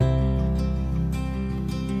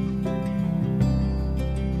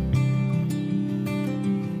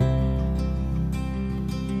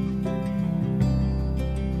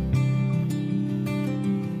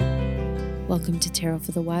Welcome to Tarot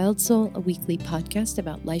for the Wild Soul, a weekly podcast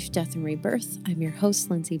about life, death, and rebirth. I'm your host,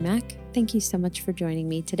 Lindsay Mack. Thank you so much for joining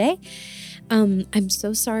me today. I'm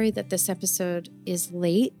so sorry that this episode is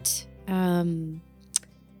late. I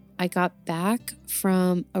got back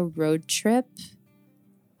from a road trip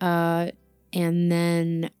and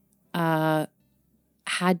then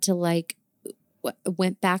had to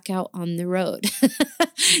went back out on the road.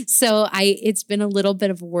 So it's been a little bit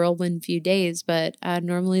of a whirlwind few days, but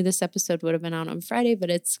normally this episode would have been out on Friday, but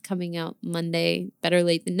it's coming out Monday, better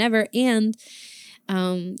late than never. And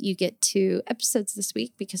you get 2 episodes this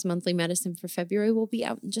week because Monthly Medicine for February will be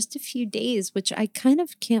out in just a few days, which I kind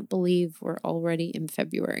of can't believe we're already in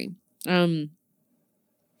February.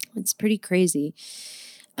 It's pretty crazy.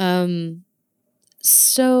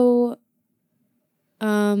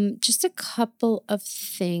 Just a couple of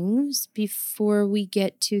things before we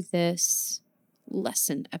get to this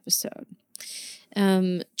lesson episode.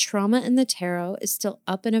 Trauma in the Tarot is still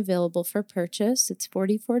up and available for purchase. It's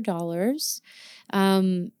 $44.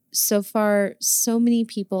 So far, so many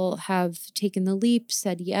people have taken the leap,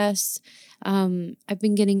 said yes. I've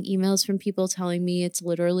been getting emails from people telling me it's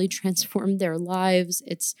literally transformed their lives.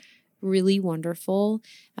 It's really wonderful.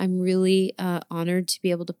 I'm really honored to be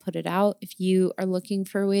able to put it out. If you are looking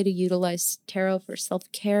for a way to utilize tarot for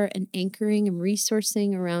self-care and anchoring and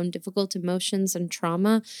resourcing around difficult emotions and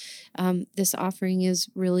trauma, this offering is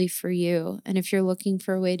really for you. And if you're looking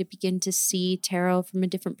for a way to begin to see tarot from a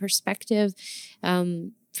different perspective,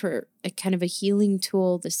 for a kind of a healing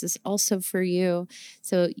tool, this is also for you.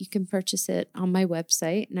 So you can purchase it on my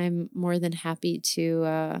website, and I'm more than happy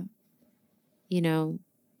to,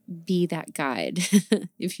 be that guide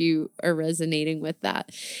if you are resonating with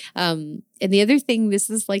that. And the other thing, this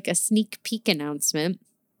is like a sneak peek announcement.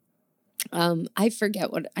 I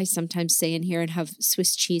forget what I sometimes say in here and have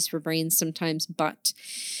Swiss cheese for brains sometimes, but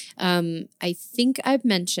I think I've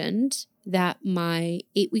mentioned that my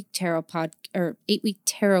 8-week tarot 8-week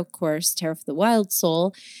tarot course, Tarot for the Wild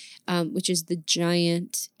Soul, which is the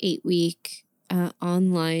giant 8-week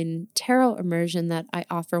online tarot immersion that I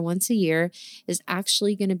offer once a year, is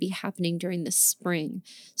actually going to be happening during the spring.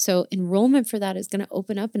 So enrollment for that is going to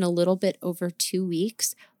open up in a little bit over 2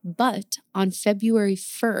 weeks, but on February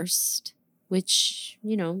 1st, which,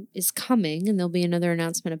 is coming, and there'll be another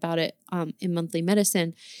announcement about it in Monthly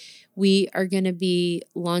Medicine, we are going to be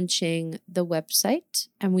launching the website,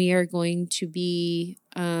 and we are going to be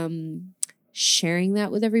sharing that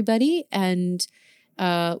with everybody. And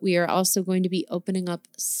we are also going to be opening up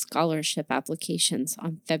scholarship applications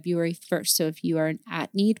on February 1st. So if you are an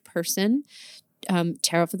at-need person,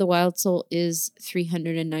 Tarot for the Wild Soul is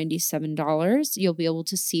 $397. You'll be able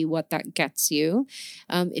to see what that gets you.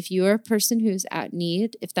 If you are a person who's at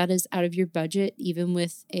need, if that is out of your budget, even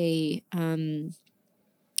with a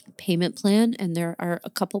payment plan, and there are a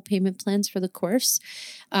couple payment plans for the course,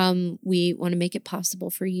 we want to make it possible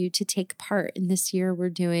for you to take part. And this year we're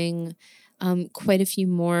doing quite a few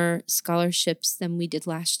more scholarships than we did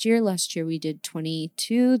last year. Last year we did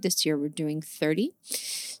 22. This year we're doing 30.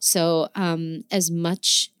 So as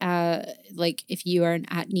much if you are an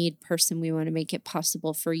at-need person, we want to make it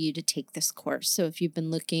possible for you to take this course. So if you've been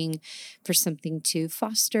looking for something to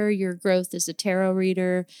foster your growth as a tarot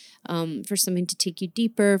reader, for something to take you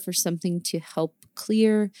deeper, for something to help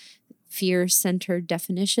clear fear-centered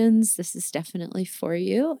definitions, this is definitely for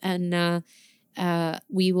you. And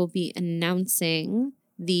we will be announcing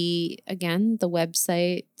the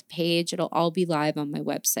website, the page. It'll all be live on my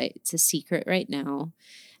website. It's a secret right now.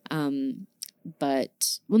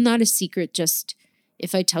 Not a secret, just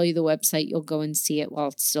if I tell you the website, you'll go and see it while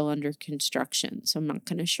it's still under construction. So I'm not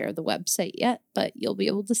going to share the website yet, but you'll be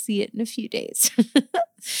able to see it in a few days.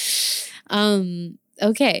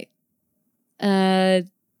 Okay.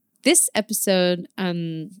 This episode,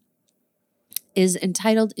 is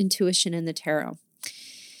entitled Intuition in the Tarot.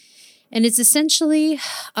 And it's essentially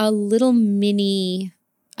a little mini,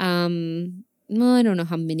 I don't know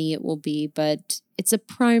how mini it will be, but it's a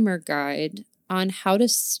primer guide on how to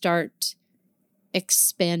start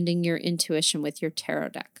expanding your intuition with your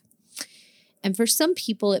tarot deck. And for some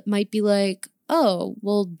people, it might be like, oh,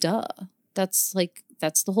 well, duh. That's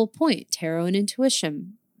the whole point, tarot and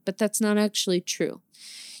intuition. But that's not actually true.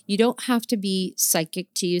 You don't have to be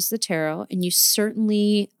psychic to use the tarot, and you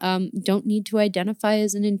certainly don't need to identify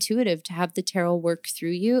as an intuitive to have the tarot work through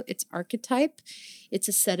you. It's archetype. It's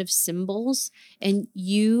a set of symbols, and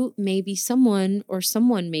you may be someone, or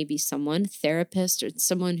someone may be someone, therapist, or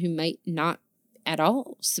someone who might not at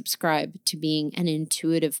all subscribe to being an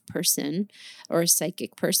intuitive person or a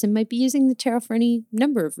psychic person, might be using the tarot for any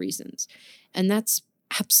number of reasons. And that's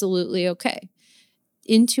absolutely okay.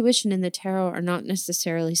 intuition and the tarot are not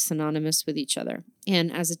necessarily synonymous with each other.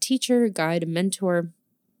 And as a teacher, guide, and mentor,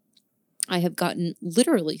 I have gotten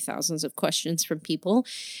literally thousands of questions from people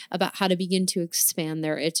about how to begin to expand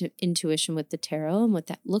their intuition with the tarot and what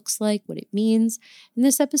that looks like, what it means. And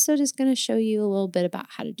this episode is going to show you a little bit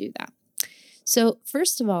about how to do that. So,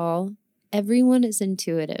 first of all, everyone is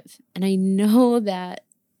intuitive. And I know that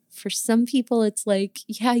for some people, it's like,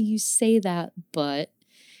 yeah, you say that, but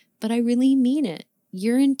I really mean it.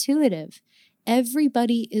 You're intuitive.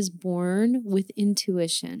 Everybody is born with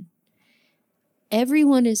intuition.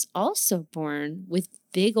 Everyone is also born with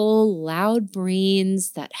big old loud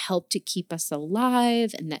brains that help to keep us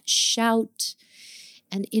alive and that shout.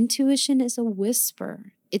 And intuition is a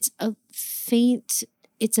whisper. It's a faint,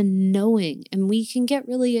 it's a knowing. And we can get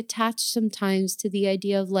really attached sometimes to the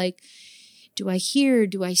idea of like, do I hear?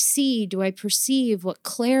 Do I see? Do I perceive? What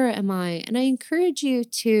Clara am I? And I encourage you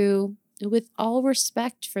to, with all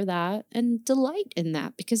respect for that and delight in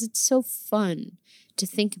that, because it's so fun to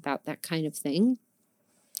think about that kind of thing.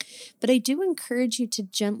 But I do encourage you to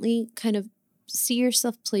gently kind of see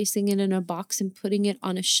yourself placing it in a box and putting it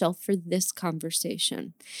on a shelf for this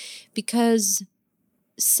conversation. Because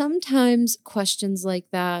sometimes questions like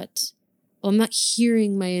that, well, I'm not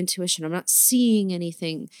hearing my intuition, I'm not seeing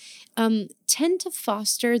anything, tend to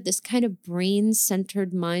foster this kind of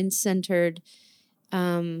brain-centered, mind-centered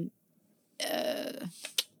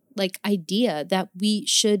like idea that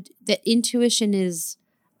that intuition is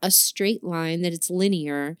a straight line, that it's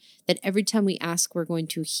linear, that every time we ask, we're going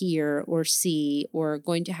to hear or see or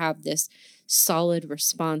going to have this solid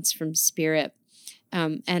response from spirit.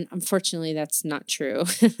 And unfortunately, that's not true.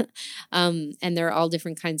 And there are all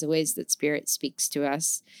different kinds of ways that spirit speaks to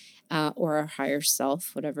us, or our higher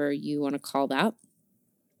self, whatever you want to call that.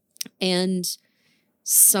 And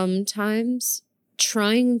sometimes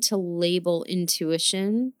trying to label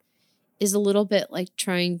intuition is a little bit like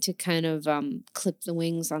trying to kind of clip the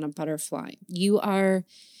wings on a butterfly. You are,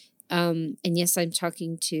 and yes, I'm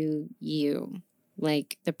talking to you,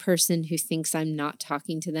 like the person who thinks I'm not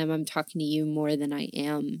talking to them. I'm talking to you more than I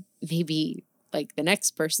am maybe like the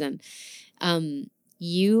next person.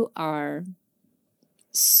 You are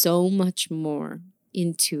so much more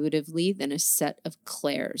intuitively than a set of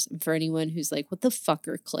clairs. And for anyone who's like, what the fuck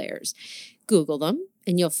are clairs? Google them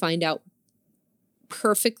and you'll find out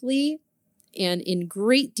perfectly and in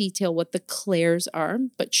great detail what the clairs are.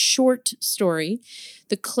 But short story,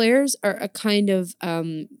 the clairs are a kind of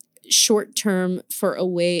short term for a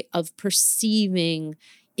way of perceiving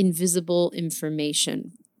invisible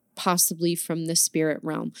information, possibly from the spirit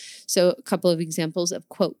realm. So a couple of examples of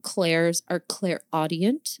quote clairs are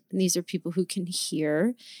clairaudient. And these are people who can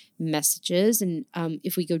hear messages. And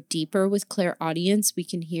if we go deeper with clairaudience, we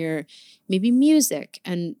can hear maybe music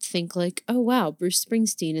and think like, oh, wow, Bruce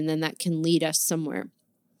Springsteen. And then that can lead us somewhere.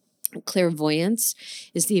 Clairvoyance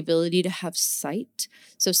is the ability to have sight.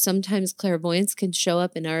 So sometimes clairvoyance can show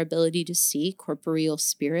up in our ability to see corporeal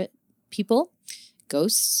spirit people,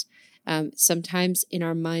 ghosts. Sometimes in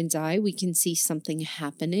our mind's eye, we can see something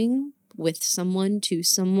happening with someone,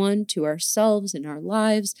 to ourselves, in our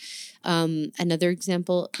lives. Another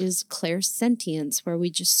example is clairsentience, where we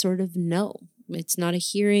just sort of know. It's not a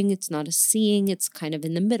hearing, it's not a seeing, it's kind of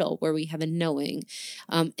in the middle where we have a knowing.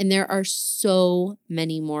 And there are so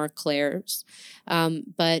many more clairs.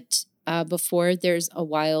 But before there's a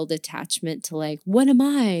wild attachment to like, what am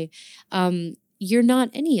I? You're not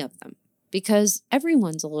any of them. Because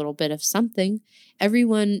everyone's a little bit of something.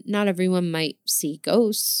 Not everyone might see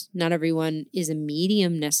ghosts. Not everyone is a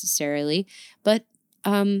medium necessarily. But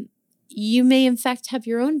you may, in fact, have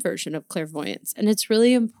your own version of clairvoyance. And it's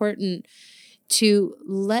really important to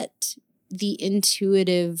let the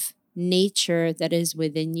intuitive nature that is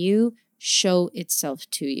within you show itself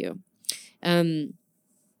to you. In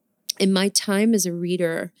my time as a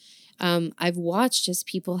reader, I've watched as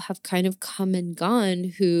people have kind of come and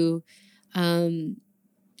gone who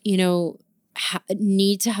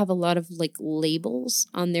need to have a lot of like labels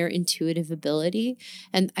on their intuitive ability.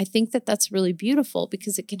 And I think that that's really beautiful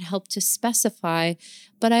because it can help to specify.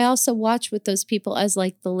 But I also watch with those people as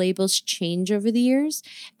like the labels change over the years.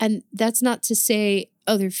 And that's not to say,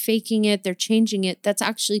 oh, they're faking it, they're changing it. That's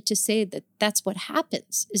actually to say that that's what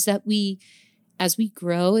happens, is that as we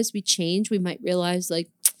grow, as we change, we might realize like,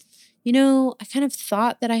 I kind of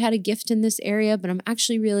thought that I had a gift in this area, but I'm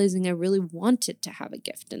actually realizing I really wanted to have a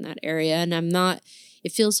gift in that area. And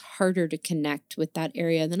it feels harder to connect with that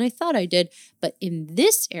area than I thought I did. But in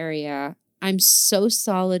this area, I'm so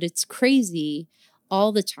solid. It's crazy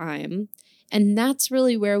all the time. And that's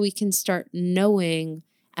really where we can start knowing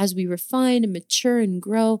as we refine and mature and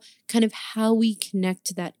grow, kind of how we connect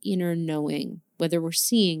to that inner knowing, whether we're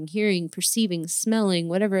seeing, hearing, perceiving, smelling,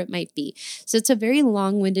 whatever it might be. So it's a very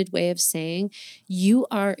long-winded way of saying you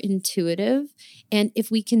are intuitive. And if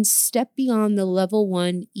we can step beyond the level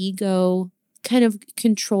one ego kind of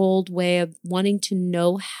controlled way of wanting to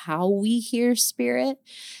know how we hear spirit,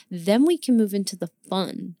 then we can move into the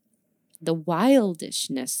fun, the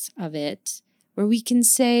wildishness of it, where we can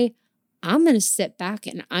say, I'm going to sit back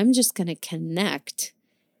and I'm just going to connect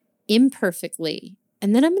imperfectly.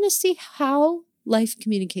 And then I'm going to see how life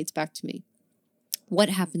communicates back to me. What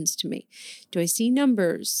happens to me? Do I see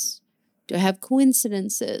numbers? Do I have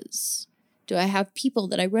coincidences? Do I have people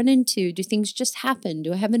that I run into? Do things just happen?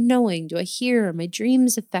 Do I have a knowing? Do I hear? Are my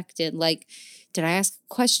dreams affected? Like, did I ask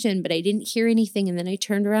a question, but I didn't hear anything? And then I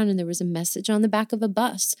turned around and there was a message on the back of a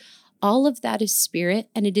bus. All of that is spirit,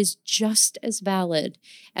 and it is just as valid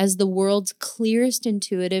as the world's clearest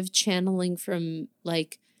intuitive channeling from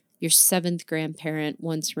like your seventh grandparent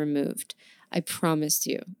once removed. I promise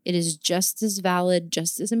you, it is just as valid,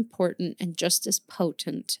 just as important, and just as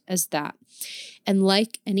potent as that. And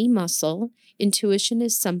like any muscle, intuition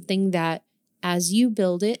is something that as you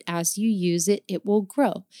build it, as you use it, it will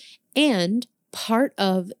grow. And part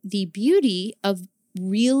of the beauty of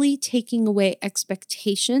really taking away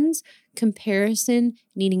expectations, comparison,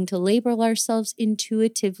 needing to label ourselves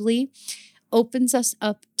intuitively, opens us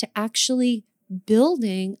up to actually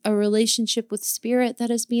building a relationship with spirit that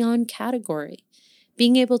is beyond category.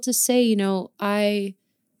 Being able to say, I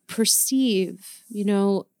perceive,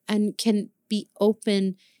 and can be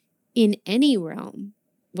open in any realm,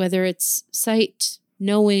 whether it's sight,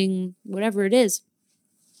 knowing, whatever it is.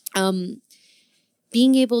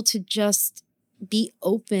 Being able to just be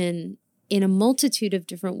open in a multitude of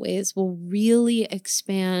different ways will really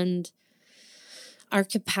expand our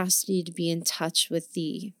capacity to be in touch with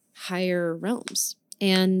the higher realms.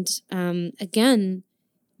 And again,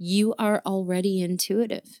 you are already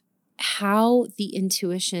intuitive. How the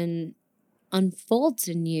intuition unfolds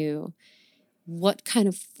in you, what kind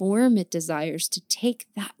of form it desires to take,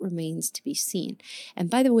 that remains to be seen. And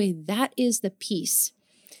by the way, that is the piece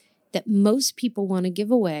that most people want to give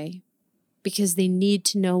away because they need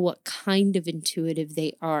to know what kind of intuitive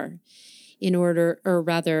they are in order, or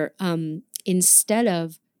rather, instead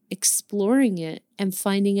of exploring it and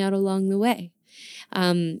finding out along the way.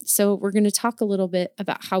 So we're going to talk a little bit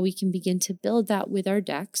about how we can begin to build that with our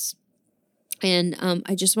decks. And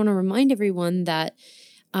I just want to remind everyone that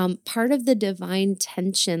part of the divine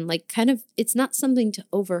tension, like kind of, it's not something to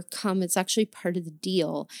overcome. It's actually part of the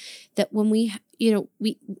deal that when we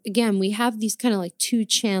have these kind of like two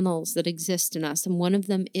channels that exist in us. And one of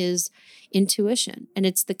them is intuition, and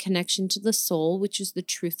it's the connection to the soul, which is the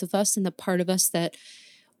truth of us and the part of us that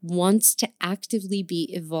wants to actively be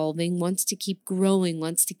evolving, wants to keep growing,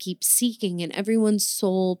 wants to keep seeking. And everyone's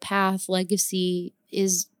soul path legacy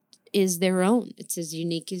is their own. It's as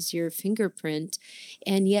unique as your fingerprint,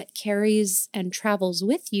 and yet carries and travels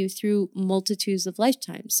with you through multitudes of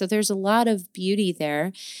lifetimes. So there's a lot of beauty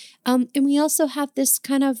there. And we also have this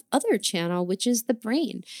kind of other channel, which is the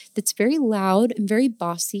brain, that's very loud and very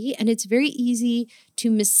bossy, and it's very easy to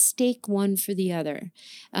mistake one for the other.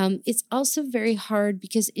 It's also very hard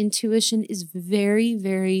because intuition is very,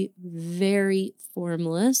 very, very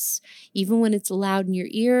formless. Even when it's loud in your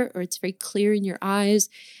ear or it's very clear in your eyes,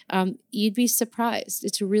 you'd be surprised.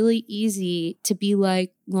 It's really easy to be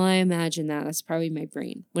like, well, I imagine that's probably my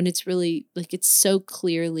brain, when it's really like it's so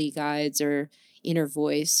clearly guides or inner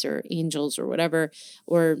voice or angels or whatever,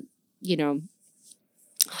 or,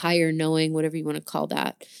 higher knowing, whatever you want to call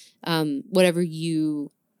that, whatever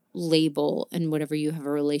you label and whatever you have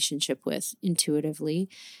a relationship with intuitively.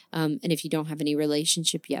 And if you don't have any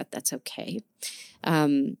relationship yet, that's okay.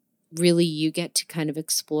 Really, you get to kind of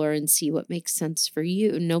explore and see what makes sense for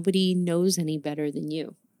you. Nobody knows any better than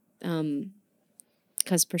you,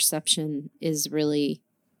 because perception is really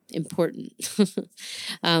important.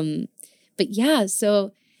 But yeah,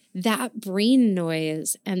 so that brain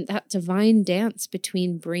noise and that divine dance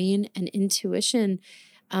between brain and intuition,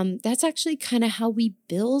 that's actually kind of how we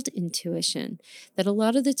build intuition. That a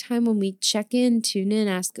lot of the time when we check in, tune in,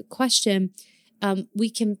 ask a question, we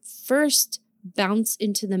can first bounce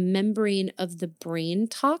into the membrane of the brain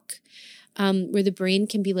talk, where the brain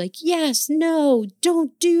can be like, yes, no,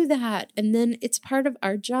 don't do that. And then it's part of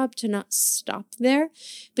our job to not stop there,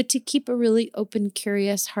 but to keep a really open,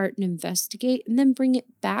 curious heart and investigate, and then bring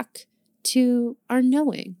it back to our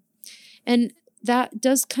knowing. And that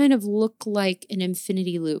does kind of look like an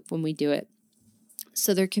infinity loop when we do it.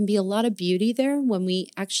 So there can be a lot of beauty there when we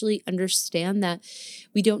actually understand that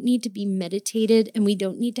we don't need to be meditated and we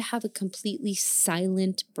don't need to have a completely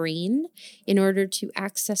silent brain in order to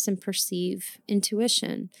access and perceive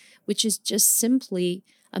intuition, which is just simply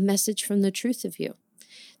a message from the truth of you.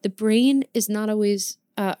 The brain is not always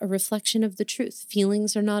a reflection of the truth.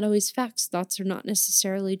 Feelings are not always facts. Thoughts are not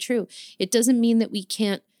necessarily true. It doesn't mean that we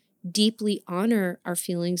can't deeply honor our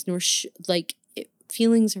feelings,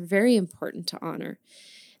 feelings are very important to honor.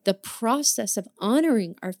 The process of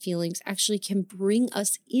honoring our feelings actually can bring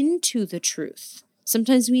us into the truth.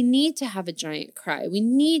 Sometimes we need to have a giant cry. We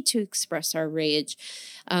need to express our rage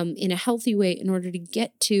in a healthy way in order to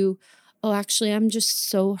get to, oh, actually, I'm just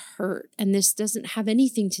so hurt. And this doesn't have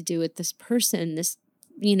anything to do with this person, this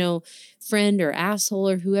friend or asshole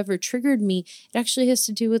or whoever triggered me. It actually has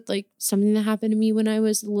to do with like something that happened to me when I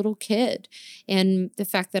was a little kid, and the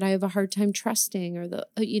fact that I have a hard time trusting, or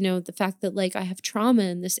the fact that like I have trauma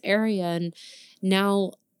in this area, and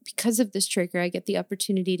now because of this trigger, I get the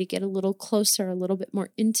opportunity to get a little closer, a little bit more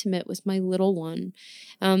intimate with my little one.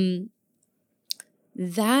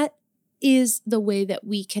 That is the way that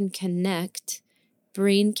we can connect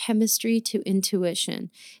brain chemistry to intuition,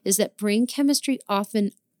 is that brain chemistry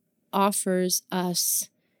often offers us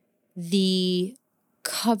the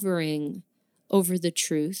covering over the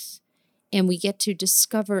truth, and we get to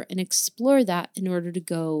discover and explore that in order to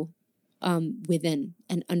go within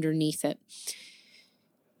and underneath it.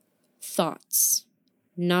 Thoughts,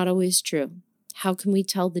 not always true. How can we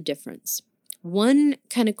tell the difference? One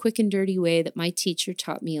kind of quick and dirty way that my teacher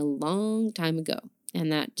taught me a long time ago, and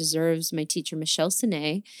that deserves my teacher, Michelle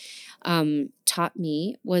Sine, taught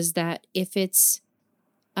me, was that if it's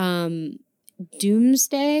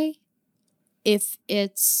doomsday, if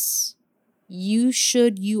it's you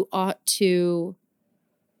should, you ought to,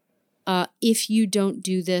 if you don't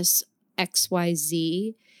do this,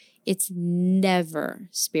 XYZ, it's never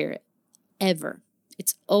spirit, ever.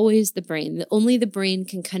 It's always the brain. Only the brain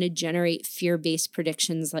can kind of generate fear-based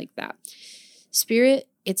predictions like that. Spirit,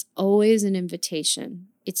 it's always an invitation.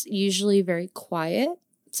 It's usually very quiet.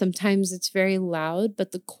 Sometimes it's very loud,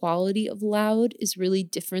 but the quality of loud is really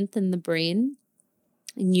different than the brain.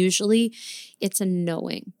 And usually it's a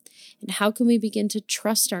knowing. And how can we begin to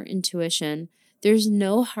trust our intuition? There's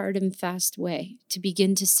no hard and fast way to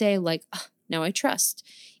begin to say like, oh, now I trust.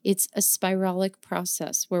 It's a spiralic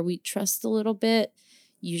process where we trust a little bit.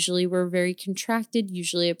 Usually we're very contracted.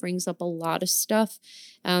 Usually it brings up a lot of stuff.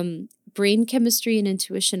 Brain chemistry and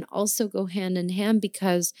intuition also go hand in hand,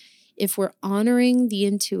 because if we're honoring the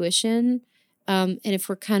intuition, and if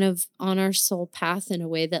we're kind of on our soul path in a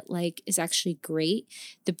way that like is actually great,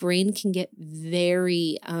 the brain can get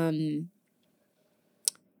very,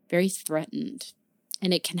 very threatened,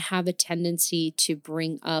 and it can have a tendency to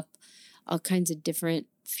bring up all kinds of different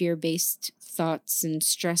fear-based thoughts and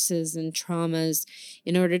stresses and traumas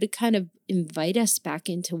in order to kind of invite us back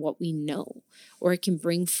into what we know. Or it can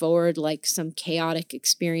bring forward like some chaotic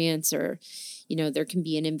experience, or there can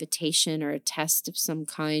be an invitation or a test of some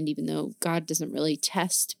kind, even though God doesn't really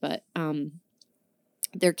test, but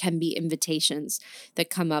there can be invitations that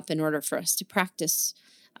come up in order for us to practice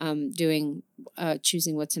choosing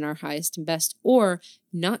what's in our highest and best, or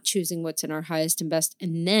not choosing what's in our highest and best,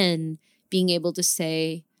 and then being able to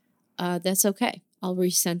say, that's okay. I'll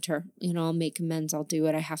recenter, I'll make amends. I'll do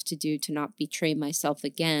what I have to do to not betray myself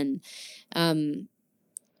again.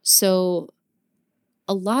 So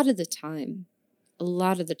a lot of the time,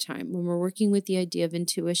 when we're working with the idea of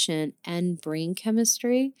intuition and brain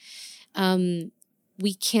chemistry,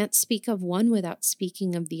 we can't speak of one without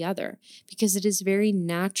speaking of the other, because it is very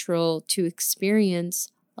natural to experience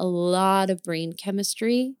a lot of brain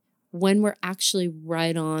chemistry when we're actually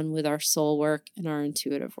right on with our soul work and our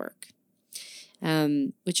intuitive work.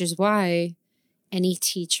 Which is why any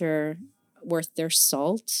teacher worth their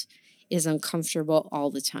salt is uncomfortable all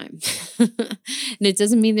the time. And it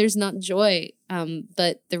doesn't mean there's not joy,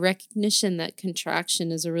 but the recognition that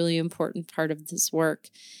contraction is a really important part of this work.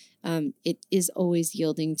 It is always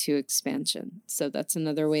yielding to expansion. So that's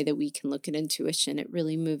another way that we can look at intuition. It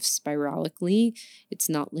really moves spiralically. It's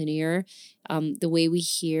not linear. The way we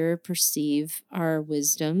hear, perceive our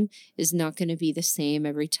wisdom is not going to be the same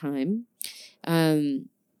every time.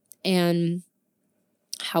 And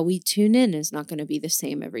how we tune in is not going to be the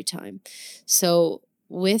same every time. So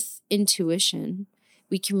with intuition,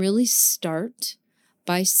 we can really start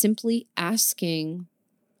by simply asking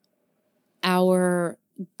our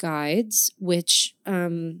guides, which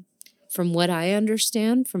from what I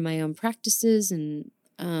understand from my own practices and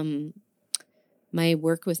my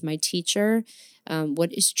work with my teacher,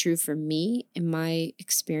 what is true for me in my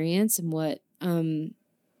experience, and what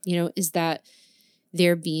is that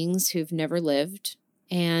they're beings who've never lived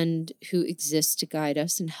and who exist to guide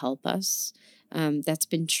us and help us. That's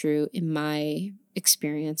been true in my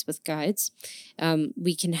experience with guides.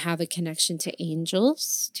 We can have a connection to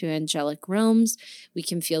angels, to angelic realms. We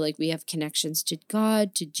can feel like we have connections to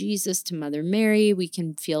God, to Jesus, to Mother Mary. We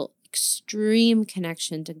can feel extreme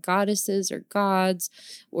connection to goddesses or gods,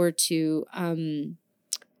 or to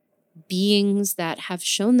beings that have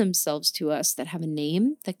shown themselves to us, that have a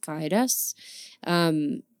name, that guide us.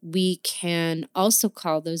 We can also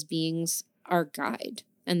call those beings our guide,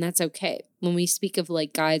 and that's okay. When we speak of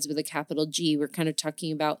like guides with a capital G, we're kind of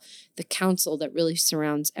talking about the counsel that really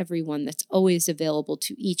surrounds everyone, that's always available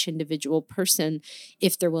to each individual person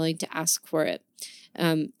if they're willing to ask for it.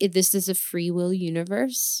 This is a free will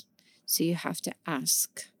universe, so you have to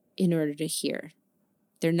ask in order to hear.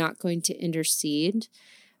 They're not going to intercede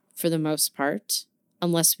for the most part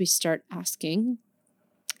unless we start asking.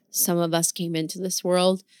 Some of us came into this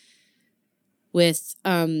world with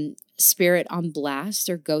spirit on blast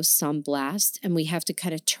or ghosts on blast, and we have to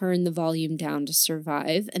kind of turn the volume down to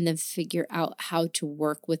survive, and then figure out how to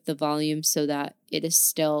work with the volume so that it is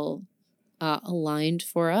still aligned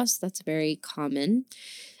for us. That's very common.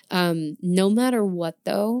 No matter what,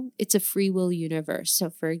 though, it's a free will universe. So,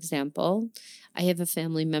 for example, I have a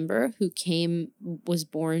family member who was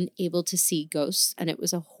born able to see ghosts, and it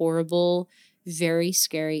was a horrible, very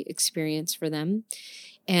scary experience for them.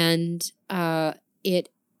 And it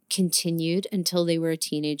continued until they were a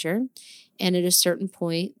teenager. And at a certain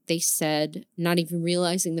point, they said, not even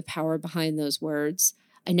realizing the power behind those words,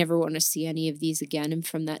 "I never want to see any of these again." And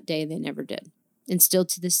from that day, they never did. And still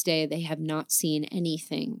to this day, they have not seen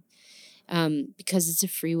anything, because it's a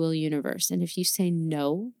free will universe. And if you say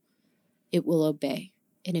no, it will obey.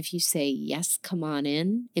 And if you say, yes, come on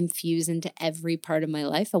in, infuse into every part of my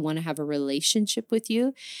life, I want to have a relationship with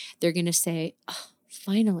you, they're going to say, oh,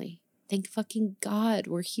 finally, thank fucking God,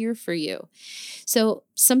 we're here for you. So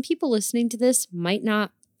some people listening to this might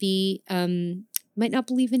not believe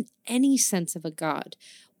in any sense of a God,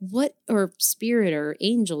 or spirit or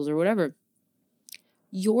angels or whatever.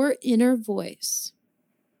 Your inner voice,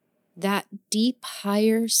 that deep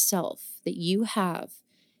higher self that you have,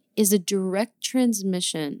 is a direct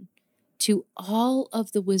transmission to all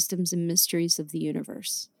of the wisdoms and mysteries of the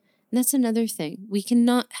universe. And that's another thing. We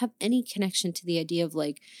cannot have any connection to the idea of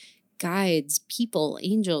like guides, people,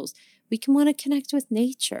 angels. We can want to connect with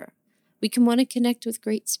nature. We can want to connect with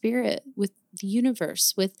Great Spirit, with the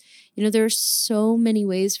universe, there are so many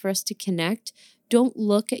ways for us to connect. Don't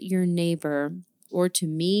look at your neighbor or to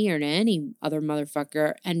me or to any other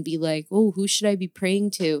motherfucker and be like, oh, who should I be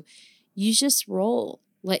praying to? You just roll.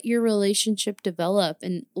 Let your relationship develop,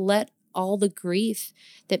 and let all the grief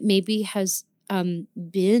that maybe has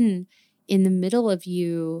been in the middle of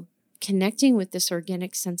you connecting with this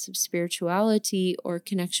organic sense of spirituality or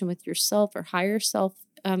connection with yourself or higher self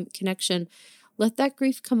connection, let that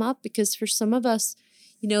grief come up. Because for some of us,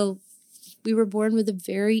 we were born with a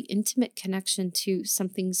very intimate connection to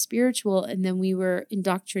something spiritual, and then we were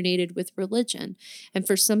indoctrinated with religion. And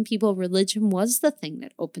for some people, religion was the thing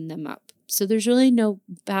that opened them up. So there's really no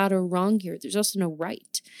bad or wrong here. There's also no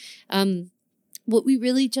right. What we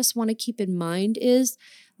really just want to keep in mind is,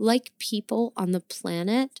 like people on the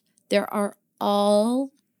planet, there are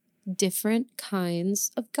all different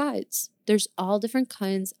kinds of guides. There's all different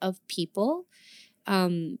kinds of people,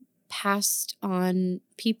 passed on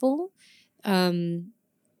people,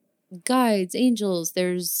 guides, angels.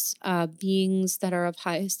 There's beings that are of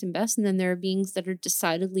highest and best, and then there are beings that are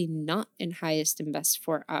decidedly not in highest and best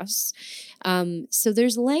for us. So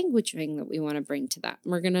there's languaging that we want to bring to that.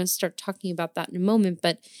 And we're going to start talking about that in a moment.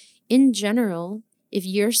 But in general, if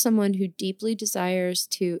you're someone who deeply desires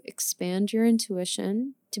to expand your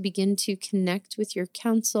intuition, to begin to connect with your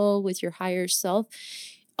counsel, with your higher self,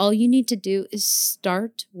 all you need to do is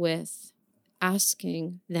start with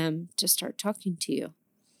asking them to start talking to you.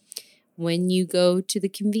 When you go to the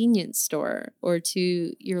convenience store or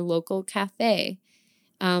to your local cafe,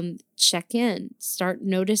 check in, start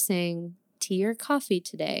noticing tea or coffee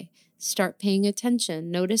today. Start paying attention.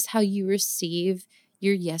 Notice how you receive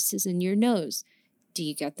your yeses and your nos. Do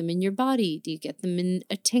you get them in your body? Do you get them in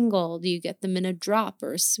a tingle? Do you get them in a drop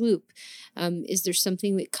or a swoop? Is there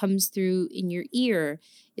something that comes through in your ear?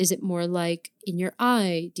 Is it more like in your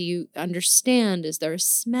eye? Do you understand? Is there a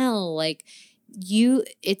smell? Like,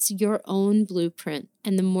 it's your own blueprint.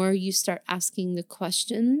 And the more you start asking the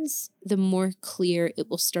questions, the more clear it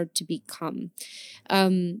will start to become.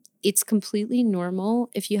 It's completely normal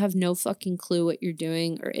if you have no fucking clue what you're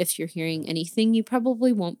doing, or if you're hearing anything, you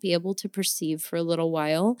probably won't be able to perceive for a little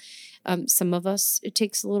while. Some of us, it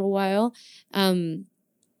takes a little while.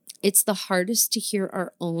 It's the hardest to hear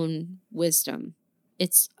our own wisdom.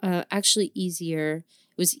 It's actually easier.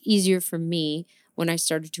 It was easier for me when I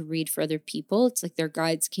started to read for other people. It's like their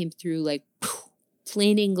guides came through like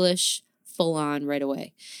plain English, full on right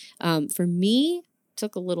away. For me, it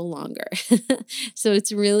took a little longer. So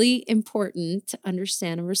it's really important to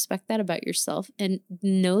understand and respect that about yourself, and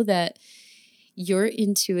know that your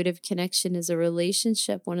intuitive connection is a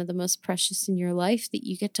relationship, one of the most precious in your life, that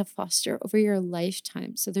you get to foster over your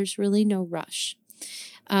lifetime. So there's really no rush.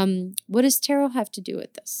 What does tarot have to do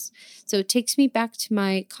with this? So it takes me back to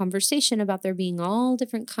my conversation about there being all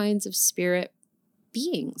different kinds of spirit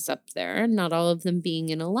beings up there, not all of them being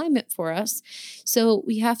in alignment for us. So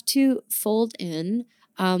we have to fold in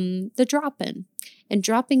the drop in. And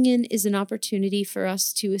dropping in is an opportunity for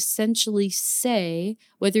us to essentially say,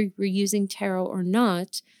 whether we're using tarot or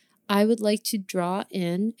not, I would like to draw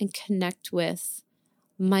in and connect with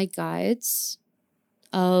my guides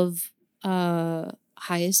of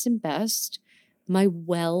highest and best, my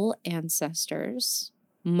well ancestors,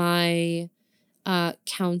 my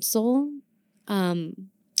counsel,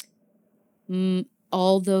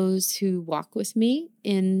 all those who walk with me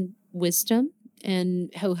in wisdom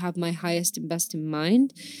and who have my highest and best in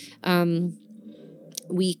mind.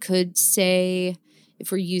 We could say,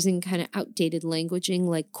 if we're using kind of outdated languaging,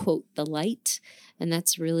 like quote the light, and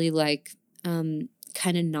that's really like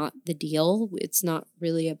kind of not the deal. It's not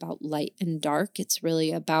really about light and dark. It's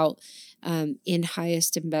really about in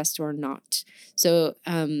highest and best or not. So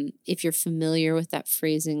if you're familiar with that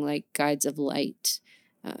phrasing, like guides of light,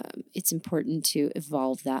 it's important to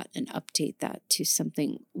evolve that and update that to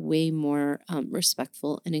something way more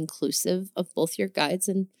respectful and inclusive of both your guides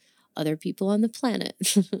and other people on the planet.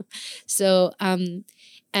 So,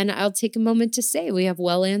 and I'll take a moment to say we have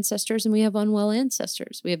well ancestors and we have unwell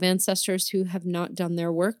ancestors. We have ancestors who have not done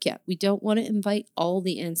their work yet. We don't want to invite all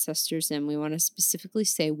the ancestors in. We want to specifically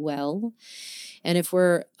say well. And if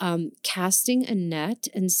we're casting a net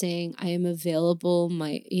and saying, I am available,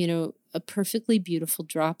 a perfectly beautiful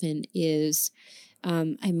drop-in is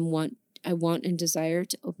I want and desire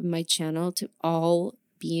to open my channel to all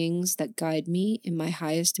beings that guide me in my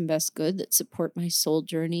highest and best good, that support my soul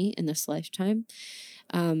journey in this lifetime.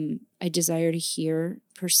 I desire to hear,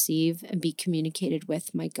 perceive, and be communicated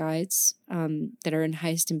with my guides that are in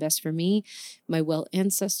highest and best for me, my well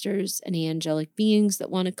ancestors, any angelic beings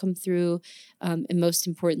that want to come through, and most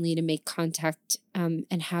importantly, to make contact and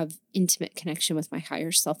have intimate connection with my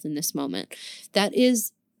higher self in this moment. That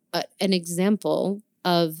is an example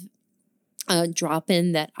of a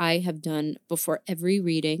drop-in that I have done before every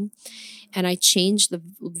reading, and I change the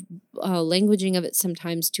languaging of it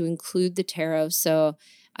sometimes to include the tarot. So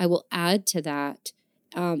I will add to that,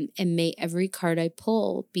 and may every card I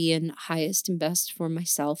pull be in highest and best for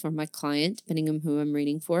myself or my client, depending on who I'm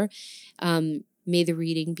reading for. May the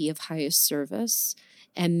reading be of highest service,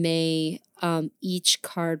 and may each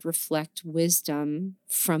card reflect wisdom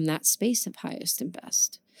from that space of highest and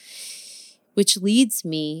best. Which leads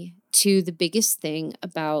me to the biggest thing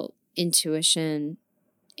about intuition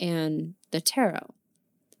and the tarot.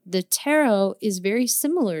 The tarot is very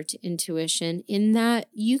similar to intuition in that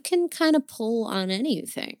you can kind of pull on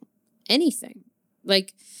anything.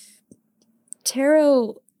 Like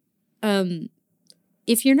tarot,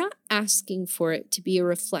 if you're not asking for it to be a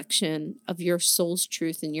reflection of your soul's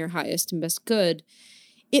truth and your highest and best good,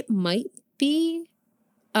 it might be,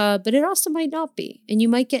 but it also might not be. And you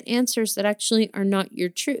might get answers that actually are not your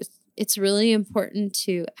truth. It's really important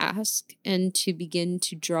to ask and to begin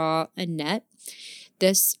to draw a net.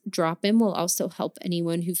 This drop-in will also help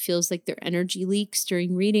anyone who feels like their energy leaks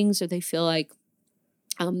during readings, or they feel like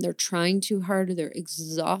they're trying too hard, or they're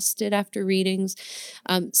exhausted after readings.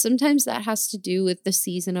 Sometimes that has to do with the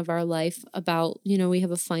season of our life about, we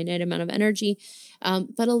have a finite amount of energy.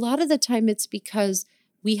 But a lot of the time it's because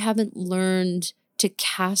we haven't learned to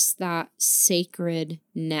cast that sacred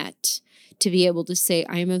net to be able to say,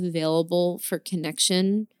 I am available for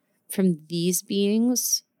connection from these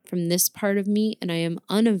beings, from this part of me, and I am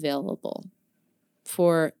unavailable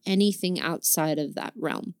for anything outside of that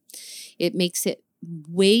realm. It makes it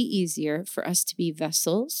way easier for us to be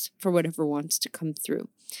vessels for whatever wants to come through.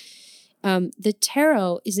 The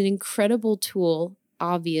tarot is an incredible tool.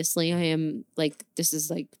 Obviously, this is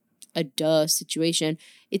like a duh situation.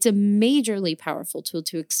 It's a majorly powerful tool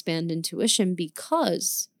to expand intuition,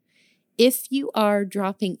 because if you are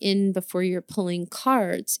dropping in before you're pulling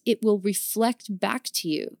cards, it will reflect back to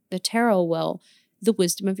you, the tarot will, the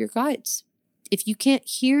wisdom of your guides. If you can't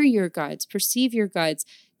hear your guides, perceive your guides,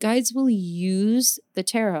 guides will use the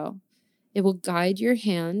tarot. It will guide your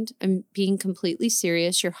hand. I'm being completely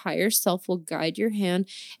serious. Your higher self will guide your hand,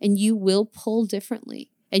 and you will pull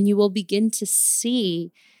differently. And you will begin to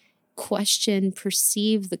see, question,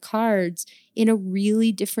 perceive the cards in a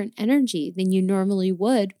really different energy than you normally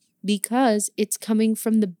would, because it's coming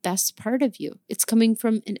from the best part of you. It's coming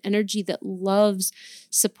from an energy that loves,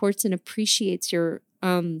 supports, and appreciates your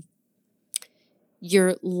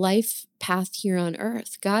life path here on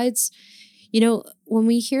earth. Guides, when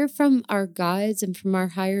we hear from our guides and from our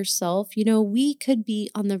higher self, we could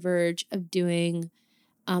be on the verge of doing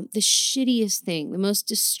the shittiest thing, the most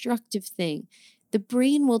destructive thing. The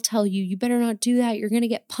brain will tell you, you better not do that. You're going to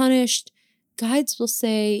get punished. Guides will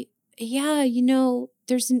say, yeah,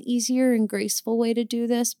 there's an easier and graceful way to do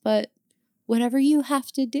this, but whatever you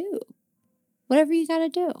have to do, whatever you got to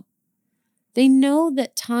do. They know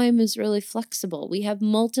that time is really flexible. We have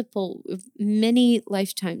many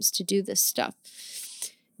lifetimes to do this stuff.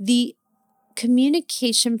 The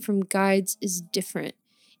communication from guides is different.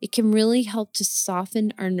 It can really help to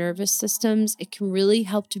soften our nervous systems. It can really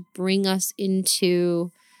help to bring us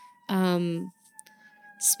into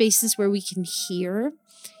spaces where we can hear.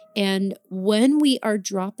 And when we are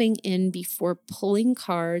dropping in before pulling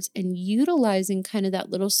cards and utilizing kind of that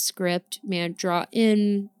little script, may I draw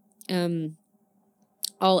in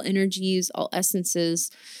all energies, all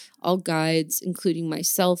essences, all guides, including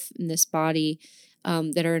myself in this body,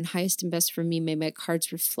 that are in highest and best for me. May my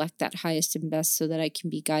cards reflect that highest and best so that I can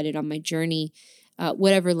be guided on my journey.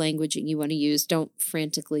 Whatever languaging you want to use, don't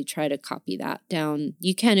frantically try to copy that down.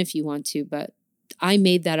 You can if you want to, but I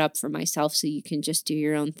made that up for myself so you can just do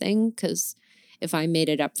your own thing, because if I made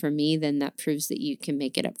it up for me, then that proves that you can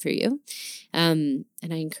make it up for you. And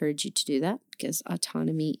I encourage you to do that, because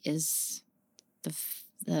autonomy is the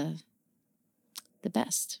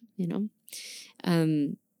best,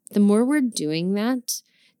 the more we're doing that,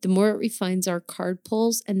 the more it refines our card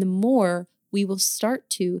pulls, and the more we will start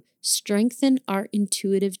to strengthen our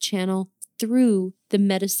intuitive channel through the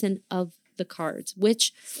medicine of the cards,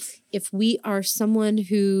 which, if we are someone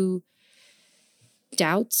who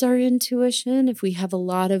doubts our intuition, if we have a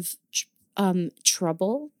lot of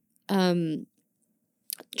trouble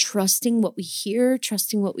trusting what we hear,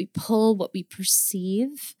 trusting what we pull, what we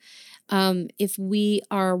perceive, if we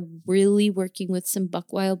are really working with some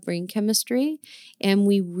buck-wild brain chemistry and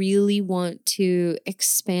we really want to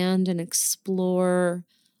expand and explore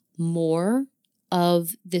more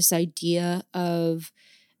of this idea of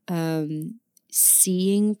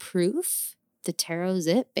seeing proof, the tarot's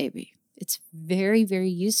it, baby. It's very, very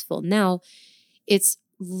useful. Now, it's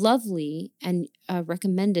lovely and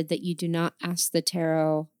recommended that you do not ask the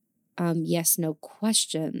tarot yes, no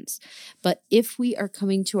questions. But if we are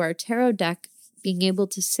coming to our tarot deck, being able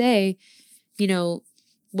to say,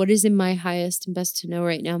 what is in my highest and best to know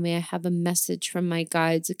right now? May I have a message from my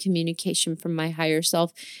guides, a communication from my higher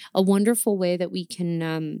self? A wonderful way that we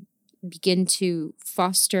can begin to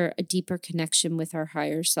foster a deeper connection with our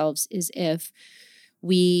higher selves is if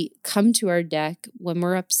we come to our deck when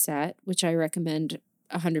we're upset, which I recommend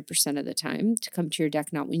 100% of the time to come to your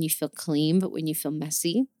deck, not when you feel clean, but when you feel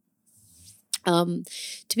messy. To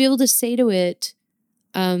be able to say to it,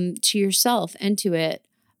 to yourself and to it,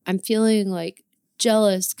 I'm feeling like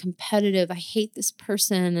jealous, competitive. I hate this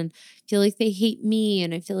person and feel like they hate me,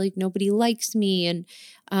 and I feel like nobody likes me.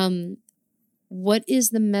 And what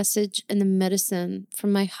is the message and the medicine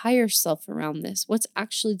from my higher self around this? What's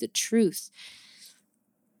actually the truth?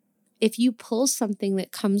 If you pull something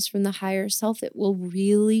that comes from the higher self, it will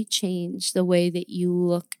really change the way that you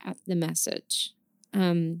look at the message.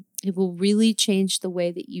 It will really change the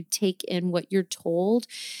way that you take in what you're told.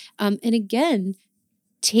 And again,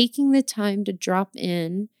 taking the time to drop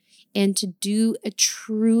in and to do a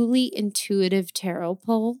truly intuitive tarot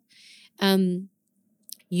pull.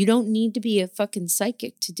 You don't need to be a fucking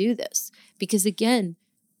psychic to do this, because again,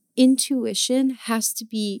 intuition has to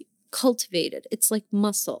be cultivated. It's like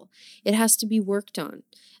muscle. It has to be worked on.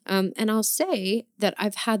 And I'll say that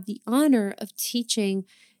I've had the honor of teaching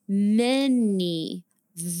many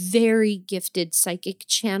very gifted psychic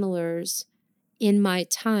channelers in my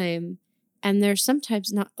time, and they're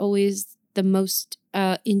sometimes not always the most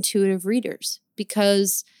intuitive readers,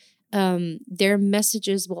 because their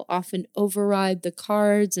messages will often override the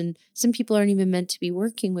cards, and some people aren't even meant to be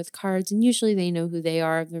working with cards, and usually they know who they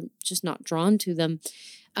are. They're just not drawn to them.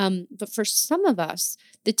 But for some of us,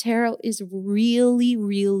 the tarot is really,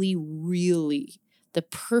 really, really the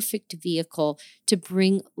perfect vehicle to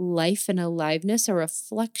bring life and aliveness, a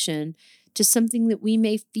reflection to something that we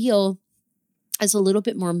may feel as a little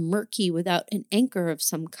bit more murky without an anchor of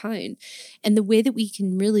some kind. And the way that we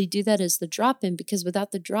can really do that is the drop in, because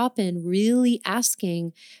without the drop in, really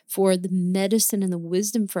asking for the medicine and the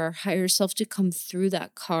wisdom for our higher self to come through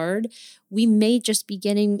that card, we may just be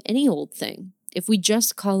getting any old thing. If we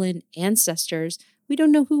just call in ancestors, we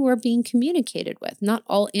don't know who we're being communicated with. Not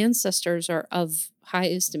all ancestors are of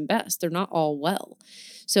highest and best. They're not all well.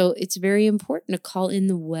 So it's very important to call in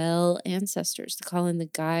the well ancestors, to call in the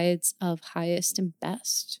guides of highest and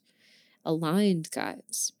best, aligned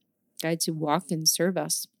guides, guides who walk and serve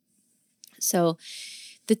us. So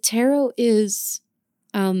the tarot is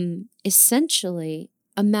essentially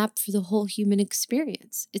a map for the whole human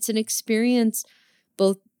experience. It's an experience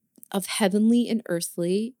both of heavenly and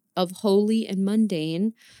earthly, of holy and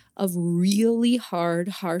mundane, of really hard,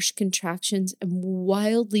 harsh contractions and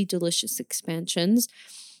wildly delicious expansions.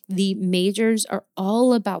 The majors are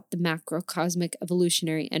all about the macrocosmic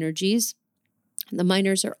evolutionary energies. The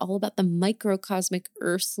minors are all about the microcosmic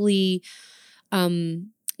earthly,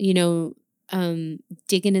 you know,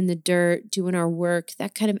 digging in the dirt, doing our work,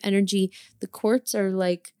 that kind of energy. The quartz are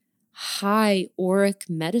like high auric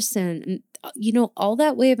medicine. And, all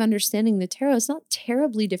that way of understanding the tarot is not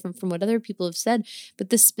terribly different from what other people have said, but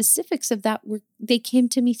the specifics of that they came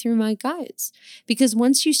to me through my guides. Because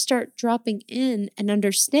once you start dropping in and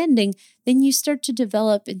understanding, then you start to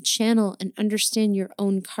develop and channel and understand your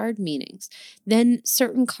own card meanings. Then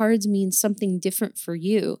certain cards mean something different for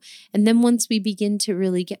you. And then once we begin to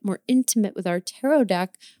really get more intimate with our tarot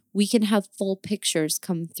deck, we can have full pictures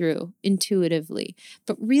come through intuitively.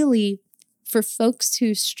 But really, for folks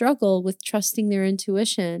who struggle with trusting their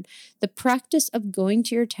intuition, the practice of going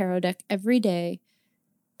to your tarot deck every day,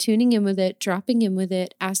 tuning in with it, dropping in with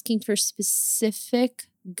it, asking for specific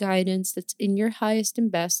guidance that's in your highest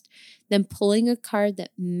and best, then pulling a card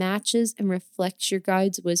that matches and reflects your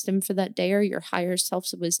guide's wisdom for that day or your higher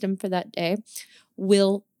self's wisdom for that day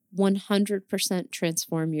will 100%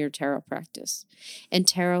 transform your tarot practice. And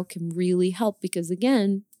tarot can really help because,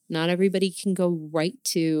 again, not everybody can go right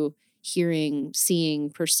to hearing, seeing,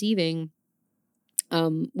 perceiving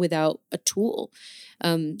without a tool.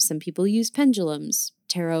 Some people use pendulums.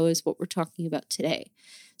 Tarot is what we're talking about today.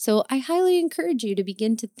 So I highly encourage you to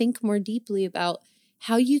begin to think more deeply about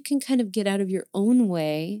how you can kind of get out of your own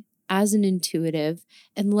way as an intuitive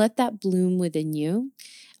and let that bloom within you.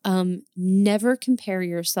 Never compare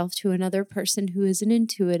yourself to another person who is an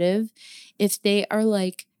intuitive. If they are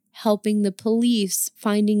like helping the police,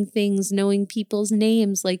 finding things, knowing people's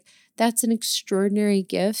names, like that's an extraordinary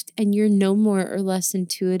gift. And you're no more or less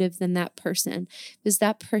intuitive than that person, because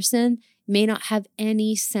that person may not have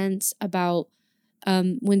any sense about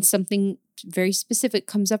when something very specific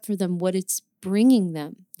comes up for them, what it's bringing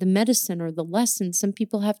them, the medicine or the lesson. Some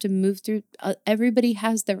people have to move through, everybody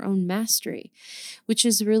has their own mastery, which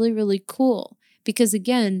is really, really cool. Because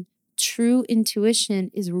again, true intuition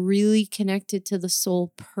is really connected to the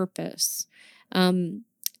soul purpose.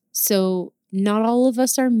 So not all of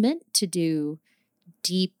us are meant to do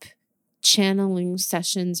deep channeling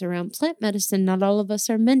sessions around plant medicine. Not all of us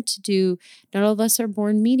are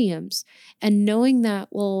born mediums. And knowing that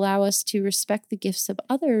will allow us to respect the gifts of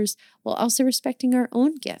others while also respecting our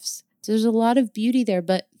own gifts. So there's a lot of beauty there,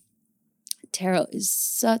 but tarot is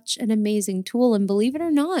such an amazing tool. And believe it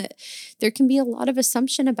or not, there can be a lot of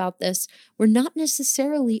assumption about this. We're not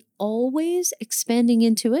necessarily always expanding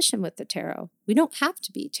intuition with the tarot. We don't have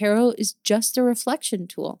to be. Tarot is just a reflection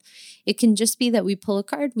tool. It can just be that we pull a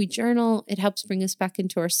card, we journal, it helps bring us back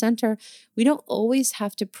into our center. We don't always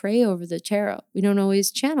have to pray over the tarot. We don't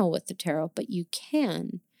always channel with the tarot, but you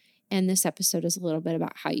can. And this episode is a little bit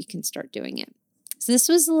about how you can start doing it. So this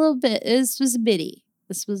was a bitty.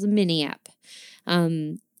 This was a mini app.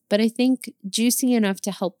 But I think juicy enough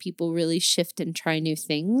to help people really shift and try new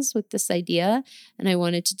things with this idea. And I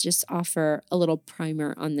wanted to just offer a little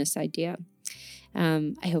primer on this idea.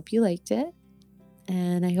 I hope you liked it.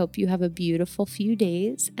 And I hope you have a beautiful few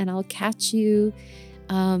days. And I'll catch you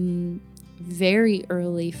very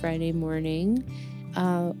early Friday morning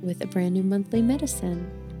with a brand new monthly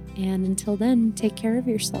medicine. And until then, take care of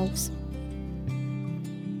yourselves.